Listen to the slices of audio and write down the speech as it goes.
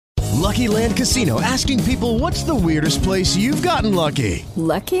Lucky Land Casino, asking people, what's the weirdest place you've gotten lucky?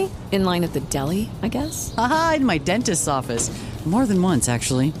 Lucky? In line at the deli, I guess? Aha, in my dentist's office. More than once,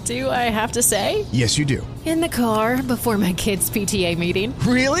 actually. Do I have to say? Yes, you do. In the car before my kids' PTA meeting.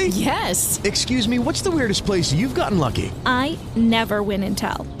 Really? Yes. Excuse me, what's the weirdest place you've gotten lucky? I never win and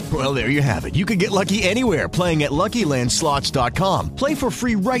tell. Well, there you have it. You can get lucky anywhere, playing at LuckyLandSlots.com. Play for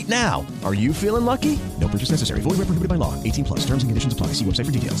free right now. Are you feeling lucky? No purchase necessary. Void where prohibited by law. 18 plus. Terms and conditions apply. See website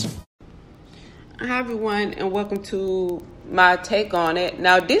for details. Hi, everyone, and welcome to my take on it.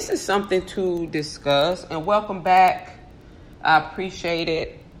 Now, this is something to discuss, and welcome back. I appreciate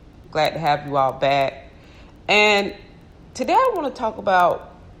it. Glad to have you all back. And today I want to talk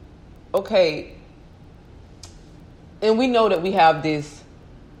about, okay, and we know that we have this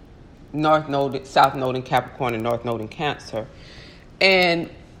North Node, South Node in Capricorn and North Node in Cancer. And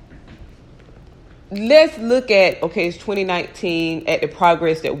let's look at, okay, it's 2019, at the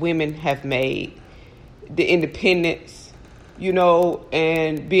progress that women have made, the independence,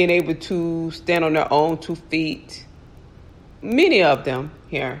 and being able to stand on their own 2 feet. Many of them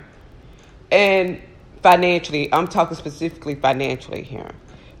here. And financially, I'm talking specifically financially here.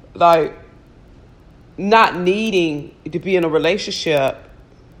 Like, not needing to be in a relationship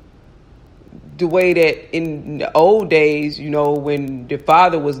the way that in the old days, when the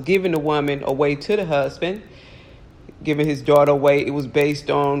father was giving the woman away to the husband, giving his daughter away, it was based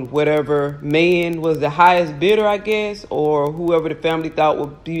on whatever man was the highest bidder, I guess, or whoever the family thought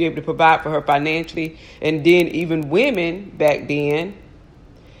would be able to provide for her financially. And then even women back then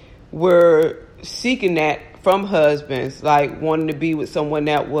were seeking that from husbands, like wanting to be with someone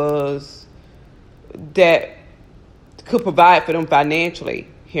that could provide for them financially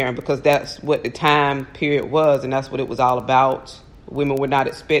here, because that's what the time period was, and that's what it was all about. Women were not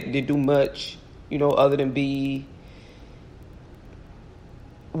expected to do much, other than be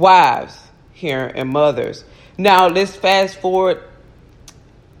wives here and mothers. Now let's fast forward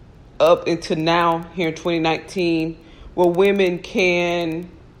up into now here in 2019, where women can,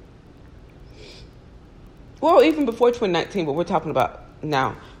 well, even before 2019, but we're talking about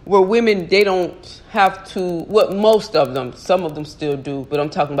now, where women, they don't have to, most of them, some of them still do, but I'm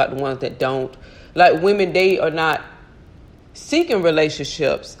talking about the ones that don't. Like, women, they are not seeking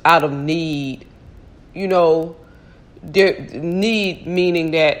relationships out of need, their need meaning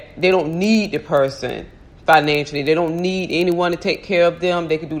that they don't need the person financially. They don't need anyone to take care of them.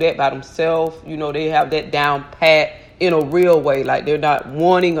 They can do that by themselves. They have that down pat in a real way. Like, they're not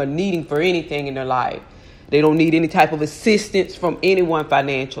wanting or needing for anything in their life. They don't need any type of assistance from anyone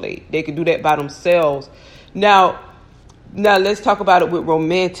financially. They can do that by themselves. Now let's talk about it with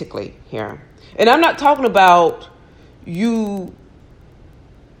romantically here. And I'm not talking about you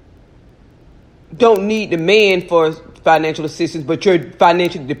don't need the man for financial assistance, but you're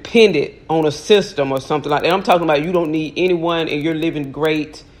financially dependent on a system or something like that. I'm talking about you don't need anyone and you're living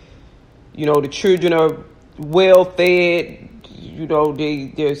great. The children are well fed.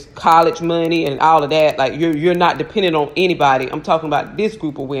 There's college money and all of that. Like, you're not dependent on anybody. I'm talking about this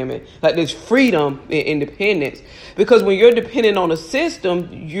group of women. Like, there's freedom and independence. Because when you're dependent on a system,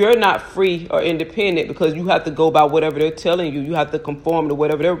 you're not free or independent, because you have to go by whatever they're telling you. You have to conform to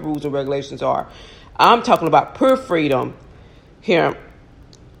whatever their rules and regulations are. I'm talking about pure freedom here.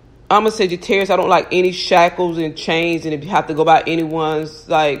 I'm a Sagittarius. I don't like any shackles and chains, and if you have to go by anyone's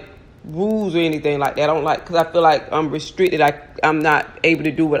rules or anything like that, I don't like, because I feel like I'm restricted. I'm not able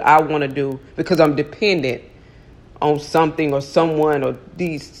to do what I want to do because I'm dependent on something or someone or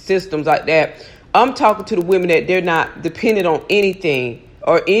these systems like that. I'm talking to the women that they're not dependent on anything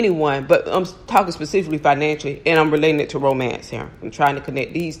or anyone, but I'm talking specifically financially, and I'm relating it to romance here. I'm trying to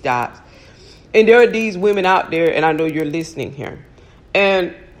connect these dots. And there are these women out there, and I know you're listening here.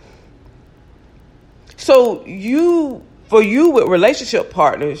 And so for you with relationship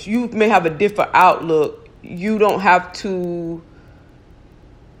partners, you may have a different outlook. You don't have to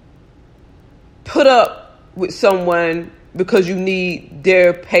put up with someone because you need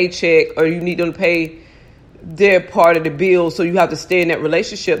their paycheck or you need them to pay their part of the bill. So you have to stay in that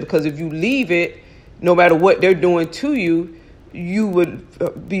relationship, because if you leave it, no matter what they're doing to you, you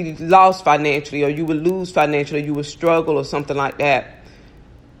would be lost financially, or you would lose financially, or you would struggle or something like that.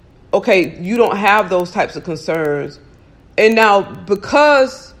 Okay, you don't have those types of concerns. And now,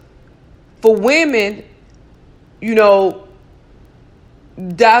 because for women,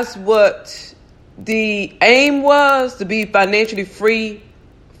 that's what the aim was, to be financially free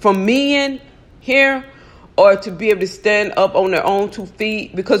from men here, or to be able to stand up on their own 2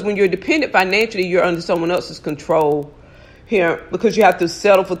 feet. Because when you're dependent financially, you're under someone else's control here, because you have to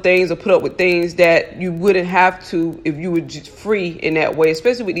settle for things or put up with things that you wouldn't have to if you were just free in that way,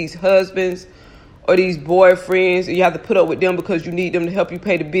 especially with these husbands or these boyfriends. You have to put up with them because you need them to help you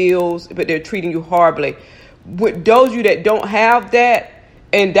pay the bills, but they're treating you horribly. With those of you that don't have that,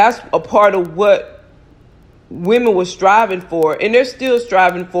 and that's a part of what women were striving for, and they're still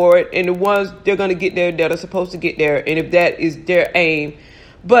striving for it, and the ones they're going to get there that are supposed to get there, and if that is their aim.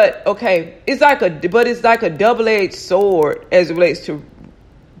 But okay, it's like a double-edged sword as it relates to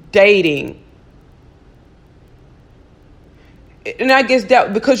dating. And I guess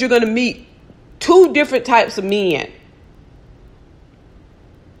that because you're going to meet two different types of men.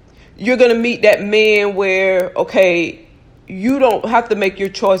 You're going to meet that man where, okay, you don't have to make your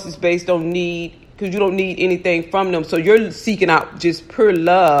choices based on need, because you don't need anything from them. So you're seeking out just pure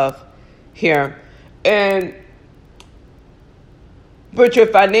love here. But you're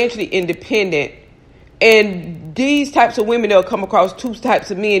financially independent. And these types of women, they'll come across two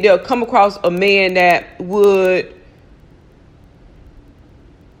types of men. They'll come across a man that would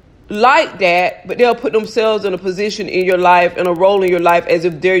like that, but they'll put themselves in a position in your life, in a role in your life, as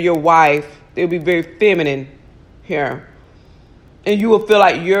if they're your wife. They'll be very feminine here. And you will feel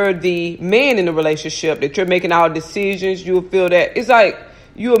like you're the man in the relationship, that you're making all decisions. You will feel that it's like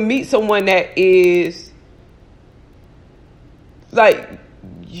you will meet someone that is like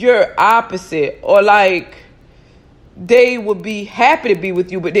your opposite, or like they would be happy to be with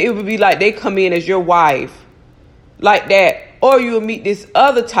you, but it would be like they come in as your wife, like that. Or you will meet this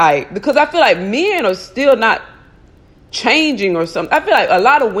other type, because I feel like men are still not changing or something. I feel like a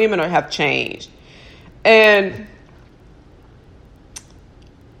lot of women have changed, and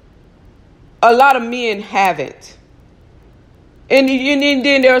a lot of men haven't. And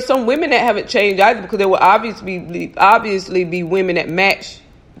then there are some women that haven't changed either, because there will obviously be women that match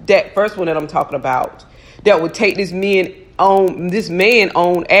that first one that I'm talking about, that would take this man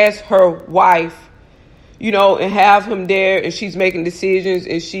on as her wife, and have him there, and she's making decisions,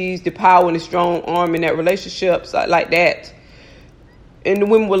 and she's the power and the strong arm in that relationship, so like that. And the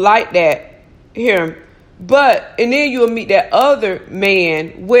women will like that here. And then you'll meet that other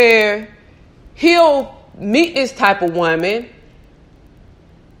man where he'll meet this type of woman,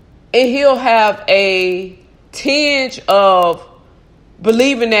 and he'll have a tinge of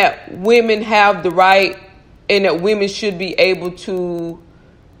believing that women have the right, and that women should be able to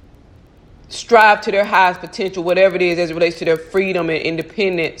strive to their highest potential, whatever it is, as it relates to their freedom and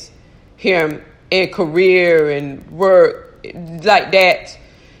independence here, and career and work, like that.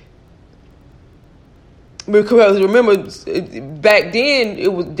 Because remember, back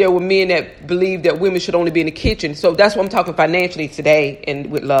then there were men that believed that women should only be in the kitchen. So that's what I'm talking financially today,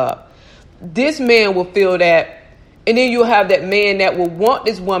 and with love. This man will feel that, and then you'll have that man that will want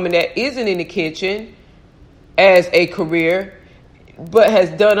this woman that isn't in the kitchen as a career, but has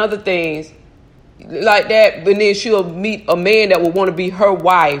done other things like that. But then she'll meet a man that will want to be her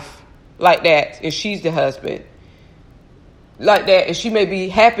wife, like that, and she's the husband, like that, and she may be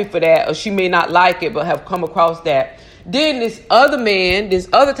happy for that, or she may not like it, but have come across that. Then this other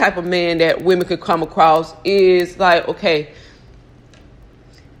type of man that women could come across is like, okay,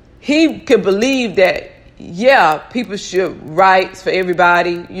 he could believe that, yeah, people should rights for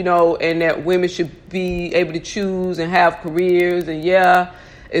everybody, and that women should be able to choose and have careers, and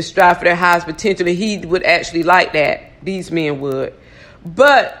and strive for their highest potential. And he would actually like that. These men would.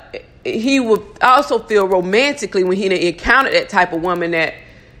 But he would also feel romantically when he encountered that type of woman that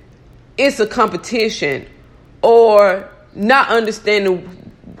it's a competition, or not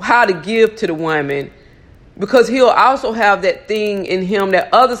understanding how to give to the woman, because he'll also have that thing in him,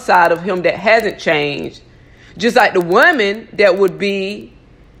 that other side of him that hasn't changed. Just like the woman that would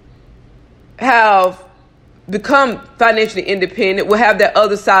have become financially independent will have that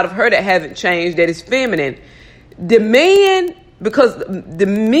other side of her that hasn't changed, that is feminine. The men, because the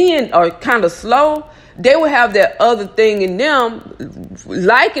men are kind of slow, they will have that other thing in them,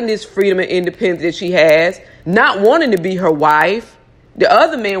 liking this freedom and independence that she has, not wanting to be her wife. The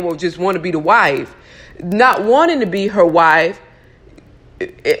other man will just want to be the wife, not wanting to be her wife,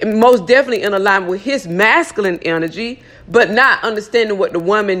 most definitely in alignment with his masculine energy, but not understanding what the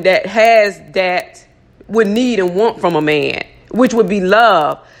woman that has that would need and want from a man, which would be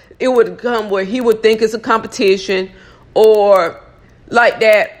love. It would come where he would think it's a competition, or like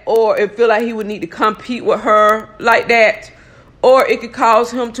that, or it feel like he would need to compete with her, like that, or it could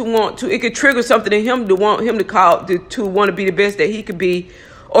cause him to want to. It could trigger something in him to want him to want to be the best that he could be,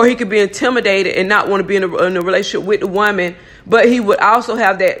 or he could be intimidated and not want to be in a relationship with the woman. But he would also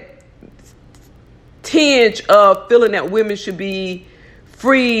have that tinge of feeling that women should be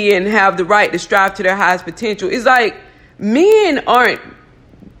free and have the right to strive to their highest potential. It's like men aren't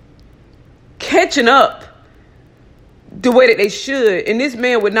catching up the way that they should. And this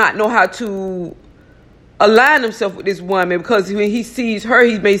man would not know how to align himself with this woman, because when he sees her,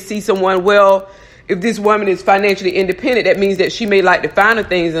 he may see someone, well, if this woman is financially independent, that means that she may like the finer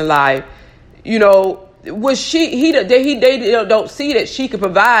things in life. You know, they don't see that she can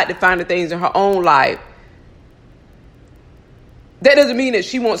provide the finer things in her own life. That doesn't mean that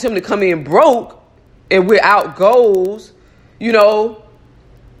she wants him to come in broke and without goals, you know.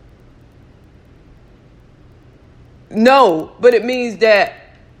 No, but it means that,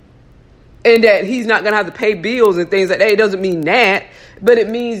 and that he's not going to have to pay bills and things like that. It doesn't mean that, but it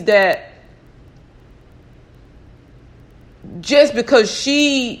means that just because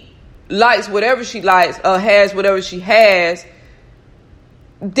she likes whatever she likes or has whatever she has,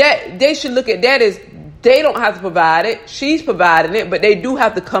 that they should look at that as they don't have to provide it. She's providing it, but they do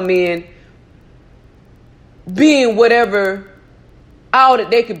have to come in being whatever all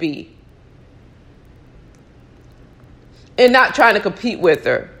that they could be, and not trying to compete with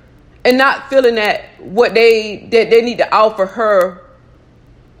her, and not feeling that they need to offer her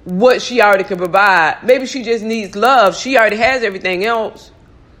what she already can provide. Maybe she just needs love. She already has everything else.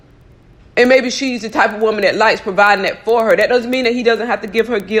 And maybe she's the type of woman that likes providing that for her. That doesn't mean that he doesn't have to give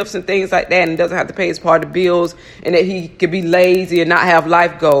her gifts and things like that, and doesn't have to pay his part of the bills, and that he could be lazy and not have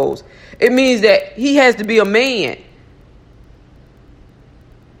life goals. It means that he has to be a man.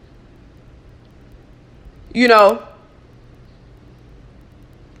 You know?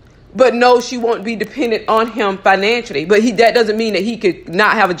 But no, she won't be dependent on him financially. But that doesn't mean that he could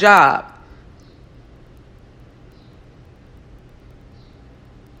not have a job.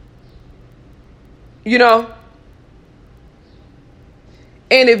 You know?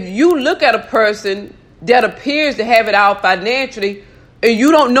 And if you look at a person that appears to have it all financially, and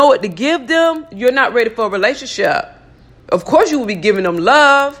you don't know what to give them, you're not ready for a relationship. Of course you will be giving them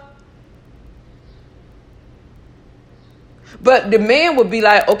love. But the man would be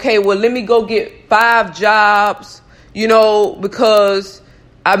like, okay, well, let me go get 5 jobs, you know, because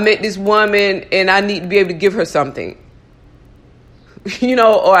I met this woman and I need to be able to give her something. You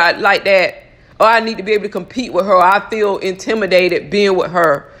know, or I like that. Or I need to be able to compete with her. Or I feel intimidated being with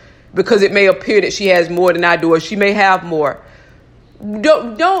her because it may appear that she has more than I do, or she may have more.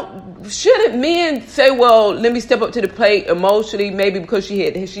 Shouldn't men say, well, let me step up to the plate emotionally, maybe because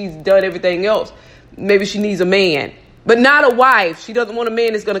she's done everything else. Maybe she needs a man. But not a wife. She doesn't want a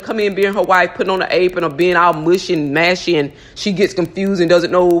man that's going to come in being her wife, putting on an apron or being all mushy and mashy, and she gets confused and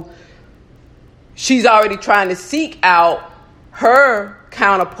doesn't know. She's already trying to seek out her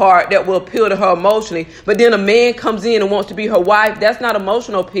counterpart that will appeal to her emotionally. But then a man comes in and wants to be her wife. That's not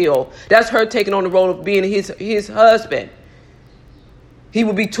emotional appeal. That's her taking on the role of being his husband. He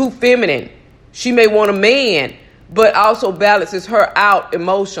would be too feminine. She may want a man, but also balances her out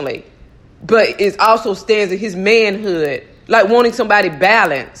emotionally. But it also stands in his manhood, like wanting somebody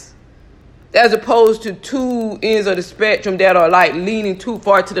balanced, as opposed to two ends of the spectrum that are like leaning too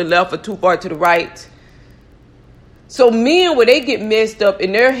far to the left or too far to the right. So men, where they get messed up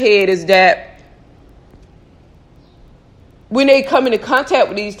in their head is that when they come into contact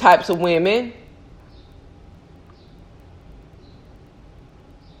with these types of women,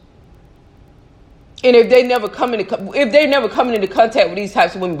 and if they're never coming into contact with these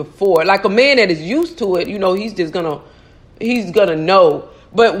types of women before, like a man that is used to it, you know, he's gonna know.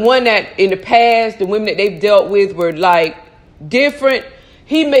 But one that in the past, the women that they've dealt with were like different.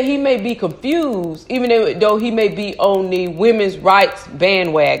 He may be confused, even though he may be on the women's rights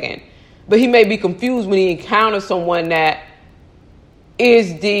bandwagon. But he may be confused when he encounters someone that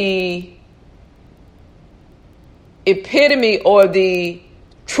is the epitome or the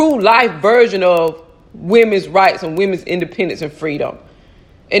true life version of women's rights and women's independence and freedom.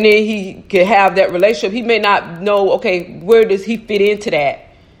 And then he can have that relationship. He may not know, okay, where does he fit into that?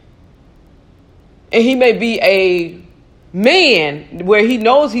 And he may be a man where he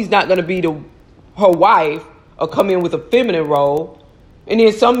knows he's not going to be her wife or come in with a feminine role. And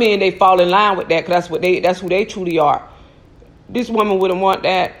then some men, they fall in line with that because that's who they truly are. This woman wouldn't want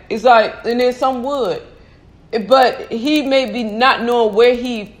that. It's like, and then some would. But he may be not knowing where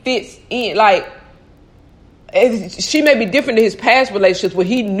he fits in. Like, she may be different to his past relationships where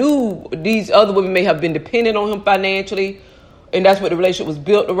he knew these other women may have been dependent on him financially, and that's what the relationship was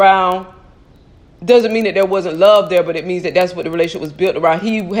built around. Doesn't mean that there wasn't love there, but it means that that's what the relationship was built around.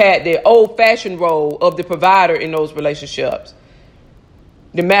 He had the old-fashioned role of the provider in those relationships,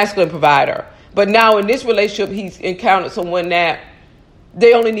 the masculine provider. But now in this relationship, he's encountered someone that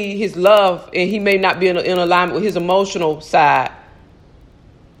they only need his love, and he may not be in alignment with his emotional side.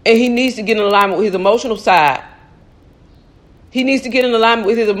 And he needs to get in alignment with his emotional side. He needs to get in alignment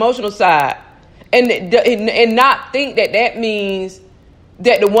with his emotional side, and not think that means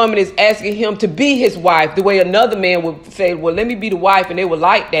that the woman is asking him to be his wife the way another man would say, well, let me be the wife, and they would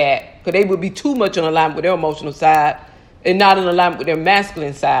like that because they would be too much in alignment with their emotional side and not in alignment with their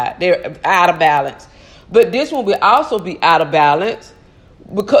masculine side. They're out of balance. But this one will also be out of balance,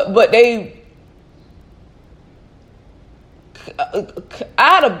 but they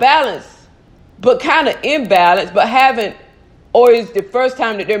out of balance, but kind of imbalanced, but haven't, or is the first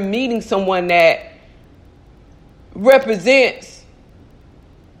time that they're meeting someone that represents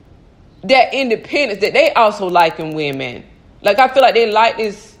that independence that they also like in women. Like, I feel like they like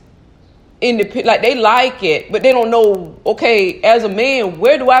this independent, like they like it, but they don't know, okay, as a man,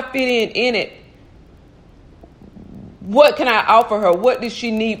 where do I fit in it? What can I offer her? What does she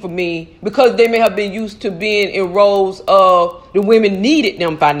need from me? Because they may have been used to being in roles of the women needed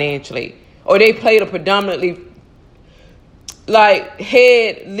them financially, or they played a predominantly like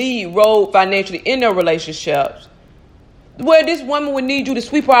head lead role financially in their relationships, where this woman would need you to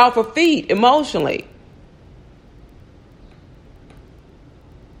sweep her off her feet emotionally.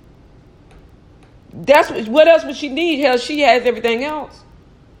 That's what else would she need? Hell, she has everything else.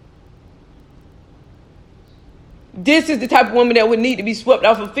 This is the type of woman that would need to be swept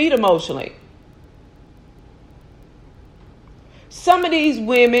off her feet emotionally. Some of these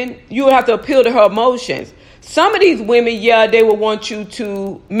women, you would have to appeal to her emotions. Some of these women, yeah, they will want you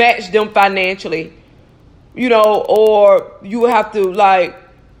to match them financially, you know, or you would have to, like,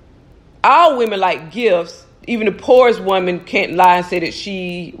 all women like gifts. Even the poorest woman can't lie and say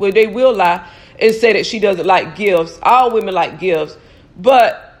that well, they will lie and say that she doesn't like gifts. All women like gifts.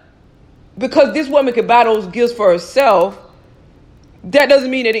 But because this woman could buy those gifts for herself, that doesn't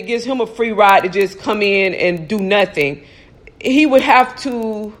mean that it gives him a free ride to just come in and do nothing. He would have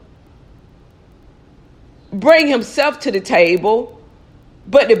to bring himself to the table,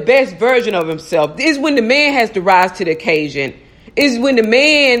 but the best version of himself. This is when the man has to rise to the occasion. Is when the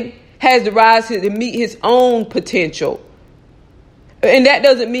man has to rise to meet his own potential. And that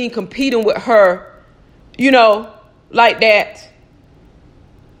doesn't mean competing with her, you know, like that.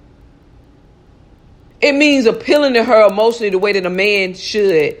 It means appealing to her emotionally the way that a man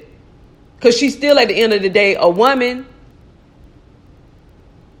should. Because she's still, at the end of the day, a woman.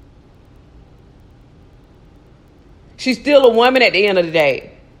 She's still a woman at the end of the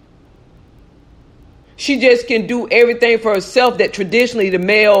day. She just can do everything for herself that traditionally the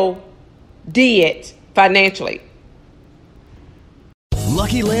male did financially.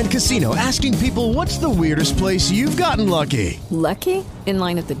 Lucky Land Casino, asking people, what's the weirdest place you've gotten lucky? Lucky? In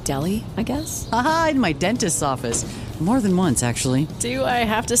line at the deli, I guess? Aha, in my dentist's office. More than once, actually. Do I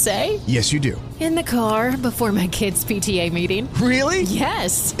have to say? Yes, you do. In the car before my kids' PTA meeting. Really?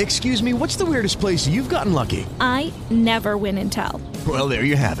 Yes. Excuse me, what's the weirdest place you've gotten lucky? I never win and tell. Well, there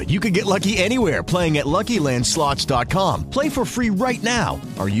you have it. You can get lucky anywhere, playing at LuckyLandSlots.com. Play for free right now.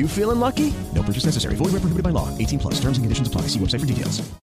 Are you feeling lucky? No purchase necessary. Void where prohibited by law. 18+. Terms and conditions apply. See website for details.